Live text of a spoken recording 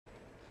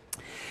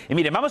Y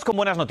miren, vamos con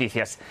buenas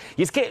noticias.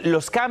 Y es que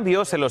los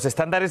cambios en los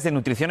estándares de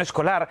nutrición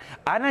escolar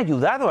han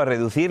ayudado a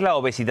reducir la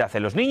obesidad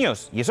en los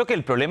niños. Y eso que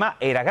el problema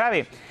era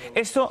grave.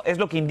 Esto es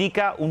lo que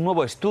indica un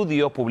nuevo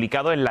estudio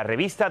publicado en la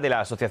revista de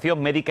la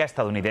Asociación Médica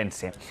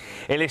Estadounidense.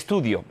 El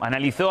estudio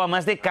analizó a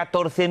más de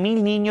 14.000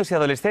 niños y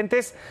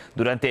adolescentes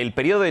durante el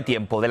periodo de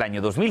tiempo del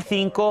año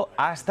 2005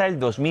 hasta el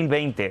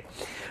 2020.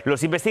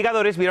 Los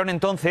investigadores vieron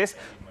entonces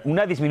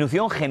una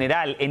disminución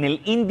general en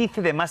el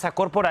índice de masa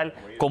corporal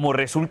como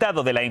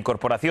resultado de la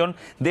incorporación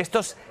de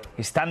estos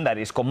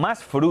estándares con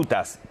más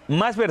frutas,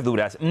 más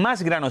verduras,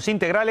 más granos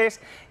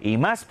integrales y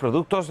más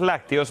productos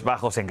lácteos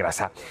bajos en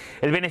grasa.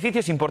 El beneficio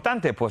es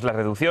importante, pues la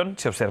reducción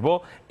se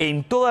observó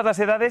en todas las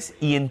edades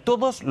y en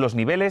todos los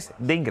niveles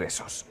de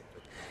ingresos.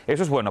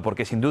 Eso es bueno,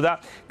 porque sin duda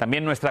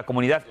también nuestra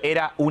comunidad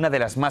era una de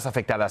las más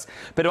afectadas.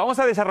 Pero vamos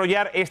a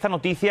desarrollar esta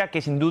noticia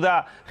que sin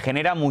duda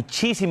genera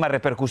muchísima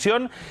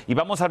repercusión y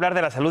vamos a hablar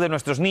de la salud de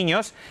nuestros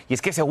niños. Y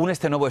es que según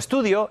este nuevo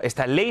estudio,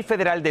 esta ley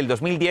federal del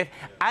 2010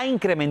 ha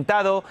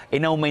incrementado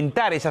en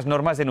aumentar esas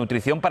normas de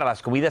nutrición para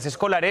las comidas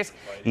escolares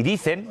y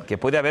dicen que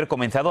puede haber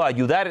comenzado a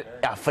ayudar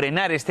a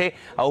frenar este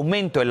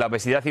aumento en la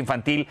obesidad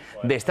infantil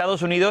de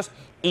Estados Unidos,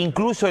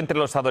 incluso entre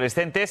los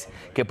adolescentes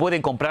que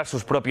pueden comprar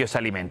sus propios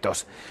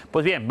alimentos.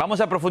 Pues bien,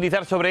 vamos a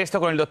profundizar sobre esto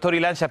con el doctor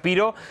Ilan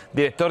Shapiro,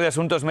 director de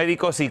Asuntos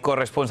Médicos y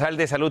corresponsal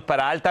de salud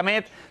para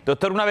Altamed.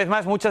 Doctor, una vez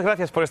más, muchas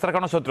gracias por estar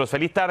con nosotros.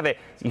 Feliz tarde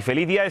y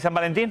feliz día de San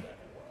Valentín.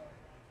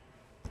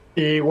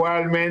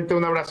 Igualmente,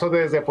 un abrazo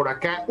desde por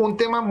acá. Un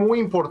tema muy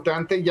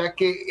importante, ya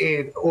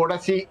que ahora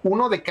sí,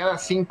 1 de cada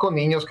 5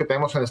 niños que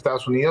tenemos en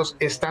Estados Unidos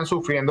están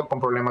sufriendo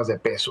con problemas de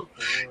peso.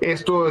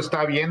 Esto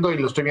está viendo y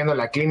lo estoy viendo en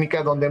la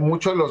clínica, donde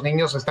muchos de los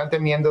niños están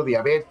teniendo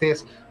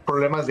diabetes,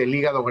 problemas del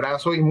hígado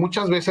graso, y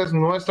muchas veces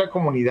nuestra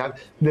comunidad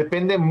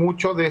depende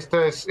mucho de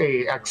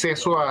este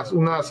acceso a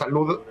una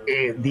salud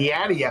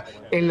diaria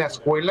en la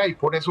escuela, y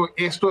por eso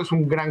esto es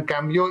un gran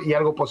cambio y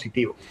algo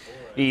positivo.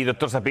 Y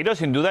doctor Shapiro,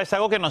 sin duda es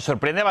algo que nos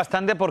sorprende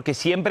bastante porque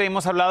siempre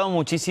hemos hablado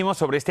muchísimo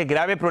sobre este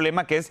grave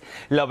problema que es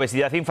la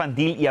obesidad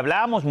infantil y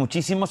hablábamos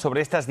muchísimo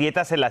sobre estas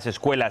dietas en las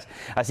escuelas.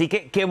 Así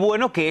que qué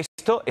bueno que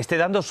esto esté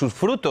dando sus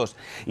frutos.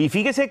 Y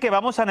fíjese que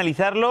vamos a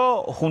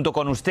analizarlo junto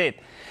con usted.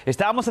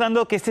 Estábamos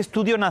hablando que este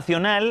estudio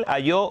nacional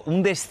halló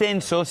un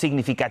descenso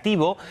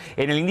significativo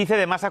en el índice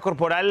de masa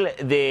corporal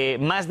de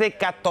más de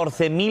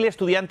 14.000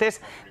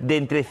 estudiantes de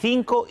entre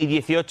 5 y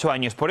 18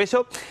 años. Por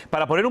eso,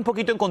 para poner un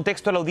poquito en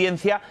contexto a la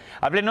audiencia,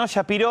 háblenos,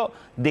 Shapiro,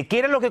 de qué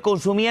era lo que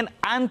consumían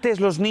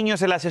antes los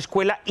niños en las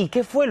escuelas y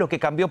qué fue lo que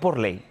cambió por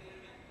ley.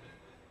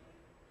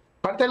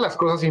 Parte de las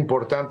cosas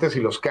importantes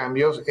y los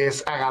cambios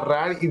es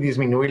agarrar y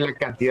disminuir la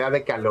cantidad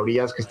de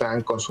calorías que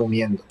estaban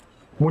consumiendo.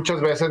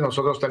 Muchas veces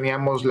nosotros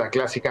teníamos la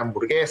clásica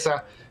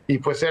hamburguesa y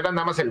pues era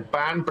nada más el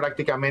pan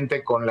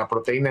prácticamente con la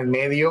proteína en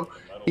medio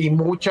y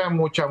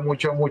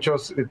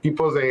muchos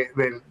tipos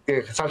de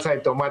salsa de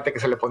tomate que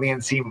se le ponía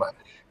encima.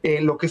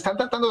 Lo que están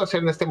tratando de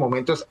hacer en este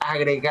momento es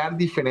agregar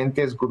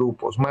diferentes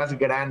grupos, más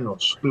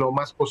granos, lo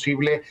más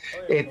posible,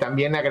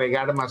 también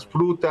agregar más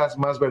frutas,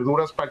 más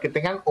verduras, para que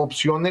tengan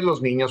opciones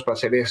los niños para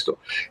hacer esto.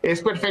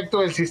 ¿Es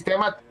perfecto el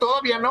sistema?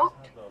 Todavía no,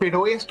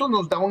 pero esto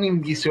nos da un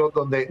indicio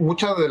donde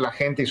mucha de la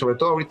gente, y sobre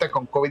todo ahorita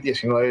con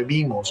COVID-19,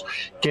 vimos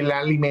que la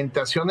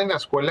alimentación en la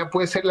escuela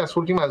puede ser las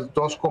últimas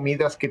 2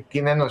 comidas que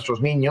tienen nuestros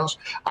niños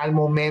al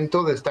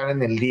momento de estar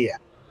en el día.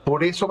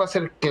 Por eso va a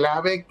ser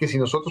clave que si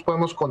nosotros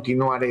podemos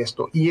continuar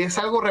esto, y es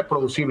algo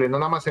reproducible, no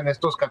nada más en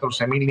estos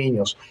 14.000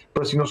 niños,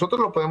 pero si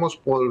nosotros lo podemos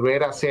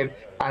volver a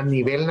hacer a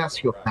nivel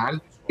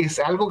nacional, es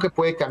algo que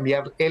puede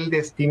cambiar el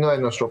destino de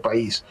nuestro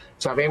país.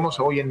 Sabemos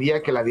hoy en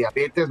día que la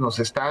diabetes nos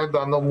está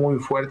dando muy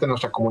fuerte en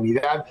nuestra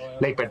comunidad,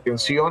 la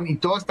hipertensión, y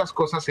todas estas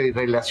cosas se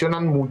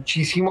relacionan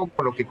muchísimo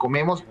con lo que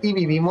comemos y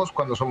vivimos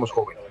cuando somos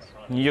jóvenes.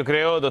 Yo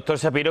creo, doctor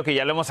Shapiro, que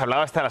ya lo hemos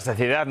hablado hasta la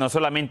saciedad. No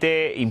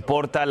solamente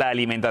importa la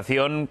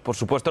alimentación, por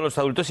supuesto, a los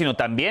adultos, sino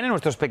también en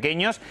nuestros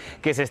pequeños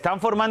que se están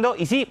formando.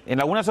 Y sí,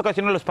 en algunas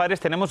ocasiones los padres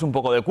tenemos un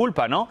poco de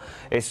culpa, ¿no?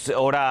 Es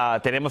hora,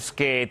 tenemos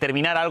que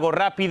terminar algo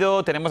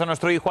rápido, tenemos a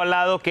nuestro hijo al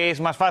lado, ¿qué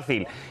es más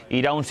fácil?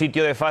 Ir a un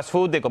sitio de fast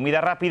food, de comida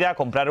rápida,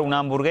 comprar una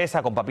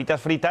hamburguesa con papitas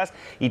fritas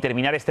y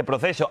terminar este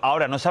proceso.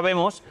 Ahora no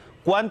sabemos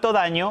cuánto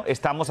daño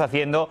estamos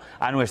haciendo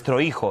a nuestro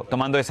hijo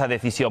tomando esa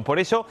decisión. Por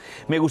eso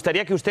me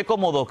gustaría que usted,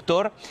 como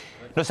doctor,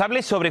 nos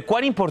hable sobre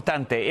cuán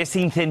importante es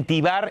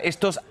incentivar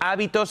estos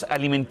hábitos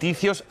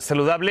alimenticios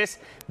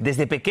saludables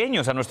desde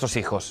pequeños a nuestros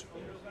hijos.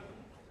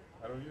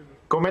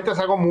 Comentas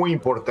algo muy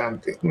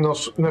importante.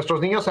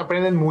 Nuestros niños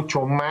aprenden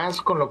mucho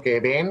más con lo que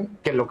ven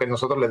que lo que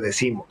nosotros les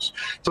decimos.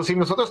 Entonces, si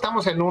nosotros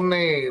estamos en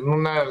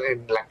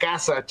la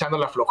casa echando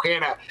la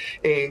flojera,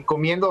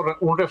 comiendo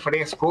un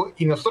refresco,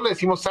 y nosotros le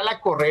decimos sal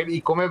a correr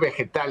y come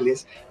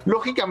vegetales,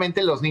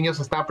 lógicamente los niños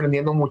están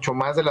aprendiendo mucho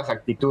más de las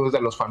actitudes de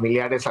los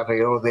familiares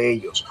alrededor de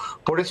ellos.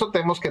 Por eso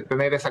tenemos que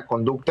tener esa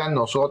conducta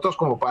nosotros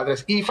como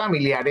padres y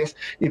familiares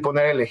y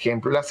poner el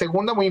ejemplo. La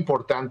segunda, muy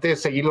importante,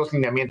 es seguir los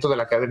lineamientos de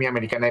la Academia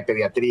Americana de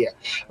Pediatría.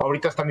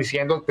 Ahorita están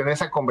diciendo tener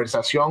esa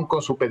conversación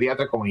con su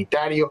pediatra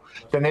comunitario,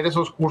 tener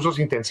esos cursos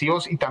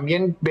intensivos y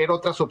también ver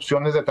otras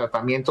opciones de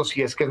tratamiento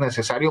si es que es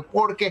necesario,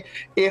 porque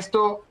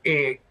esto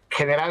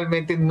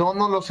generalmente no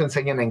nos los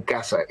enseñan en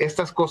casa.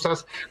 Estas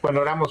cosas,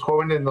 cuando éramos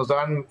jóvenes, nos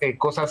daban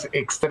cosas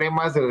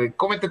extremas de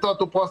cómete todo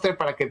tu postre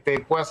para que te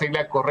puedas ir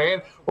a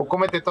correr, o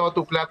cómete todo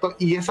tu plato,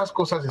 y esas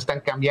cosas están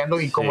cambiando.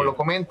 Y como lo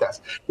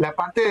comentas, la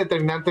parte de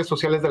determinantes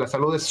sociales de la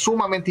salud es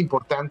sumamente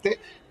importante,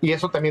 y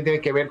eso también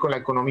tiene que ver con la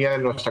economía de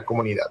nuestra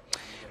comunidad.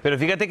 Pero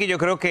fíjate que yo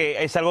creo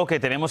que es algo que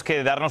tenemos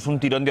que darnos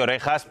un tirón de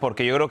orejas,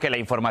 porque yo creo que la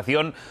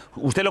información,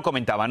 usted lo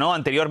comentaba, ¿no?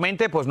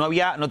 Anteriormente pues no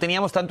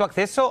teníamos tanto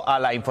acceso a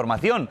la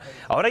información.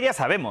 Ahora ya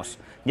sabemos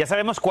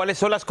cuáles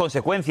son las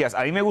consecuencias.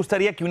 A mí me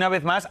gustaría que una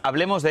vez más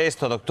hablemos de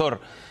esto,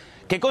 doctor.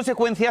 ¿Qué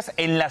consecuencias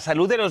en la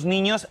salud de los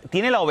niños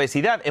tiene la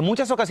obesidad? En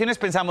muchas ocasiones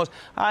pensamos,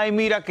 ay,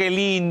 mira qué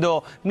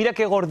lindo, mira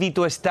qué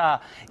gordito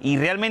está. Y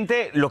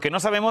realmente lo que no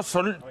sabemos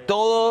son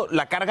toda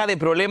la carga de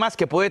problemas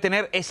que puede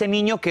tener ese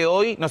niño que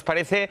hoy nos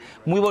parece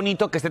muy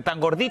bonito que esté tan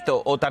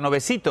gordito o tan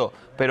obesito.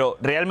 Pero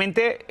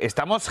realmente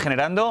estamos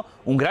generando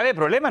un grave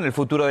problema en el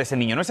futuro de ese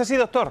niño. ¿No es así,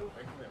 doctor?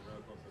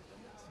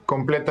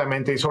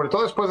 Completamente, y sobre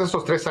todo después de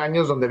estos 3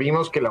 años donde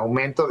vimos que el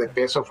aumento de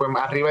peso fue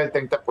arriba del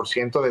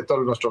 30% de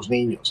todos nuestros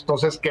niños.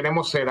 Entonces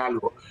queremos hacer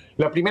algo.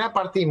 La primera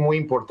parte, y muy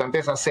importante,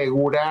 es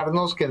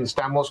asegurarnos que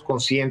estamos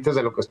conscientes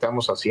de lo que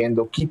estamos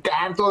haciendo,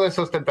 quitar todas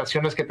esas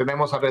tentaciones que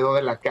tenemos alrededor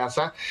de la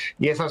casa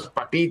y esas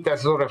papitas,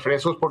 esos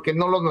refrescos, porque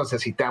no los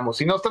necesitamos.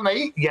 Si no están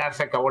ahí, ya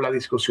se acabó la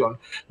discusión.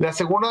 La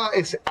segunda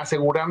es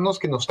asegurarnos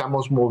que nos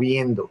estamos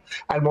moviendo.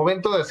 Al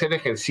momento de hacer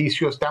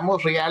ejercicio,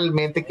 estamos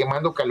realmente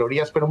quemando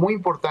calorías, pero muy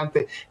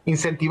importante,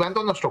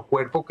 incentivando a nuestro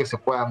cuerpo que se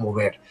pueda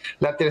mover.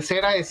 La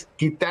tercera es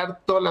quitar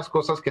todas las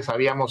cosas que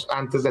sabíamos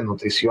antes de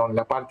nutrición,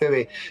 la parte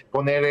de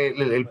poner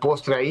el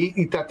postre ahí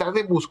y tratar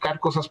de buscar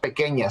cosas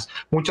pequeñas.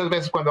 Muchas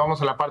veces cuando vamos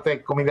a la parte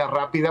de comida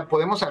rápida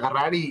podemos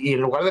agarrar y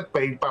en lugar de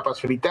pedir papas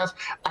fritas,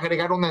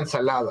 agregar una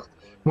ensalada.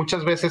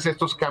 Muchas veces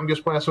estos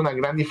cambios pueden hacer una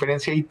gran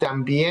diferencia, y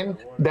también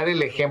dar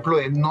el ejemplo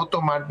de no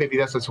tomar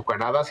bebidas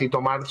azucaradas y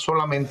tomar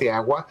solamente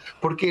agua,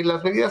 porque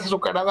las bebidas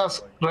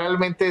azucaradas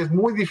realmente es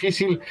muy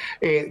difícil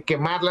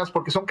quemarlas,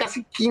 porque son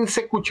casi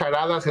 15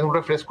 cucharadas en un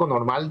refresco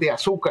normal de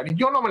azúcar, y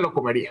yo no me lo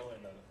comería.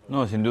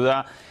 No, sin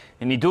duda,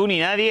 ni tú ni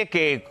nadie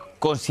que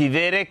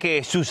considere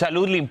que su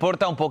salud le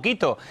importa un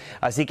poquito.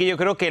 Así que yo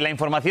creo que la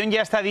información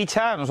ya está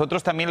dicha.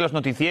 Nosotros también en los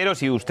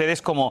noticieros, y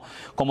ustedes como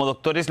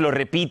doctores lo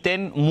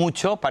repiten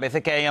mucho.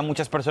 Parece que hay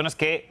muchas personas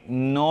que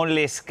no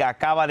les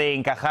acaba de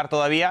encajar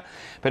todavía.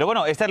 Pero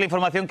bueno, esta es la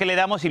información que le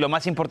damos, y lo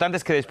más importante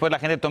es que después la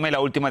gente tome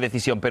la última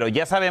decisión. Pero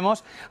ya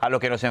sabemos a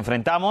lo que nos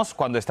enfrentamos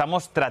cuando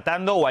estamos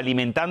tratando o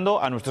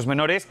alimentando a nuestros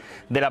menores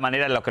de la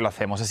manera en la que lo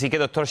hacemos. Así que,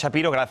 doctor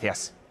Shapiro,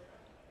 gracias.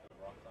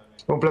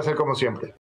 Un placer como siempre.